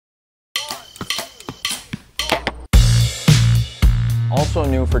Also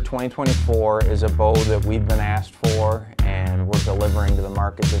new for 2024 is a bow that we've been asked for and we're delivering to the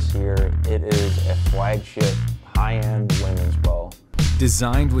market this year. It is a flagship high-end women's bow.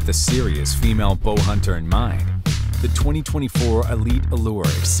 Designed with a serious female bow hunter in mind, the 2024 Elite Allure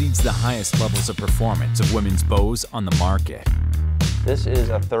exceeds the highest levels of performance of women's bows on the market. This is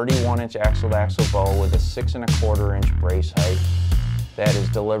a 31-inch axle-to-axle bow with a 6¼ inch brace height that is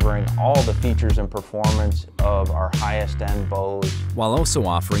delivering all the features and performance of our highest end bows, while also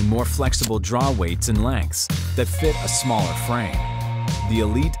offering more flexible draw weights and lengths that fit a smaller frame. The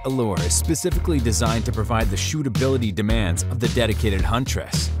Elite Allure is specifically designed to provide the shootability demands of the dedicated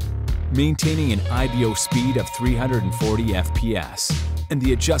huntress, maintaining an IBO speed of 340 FPS and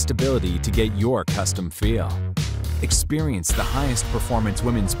the adjustability to get your custom feel. Experience the highest performance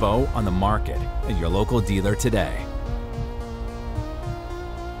women's bow on the market at your local dealer today.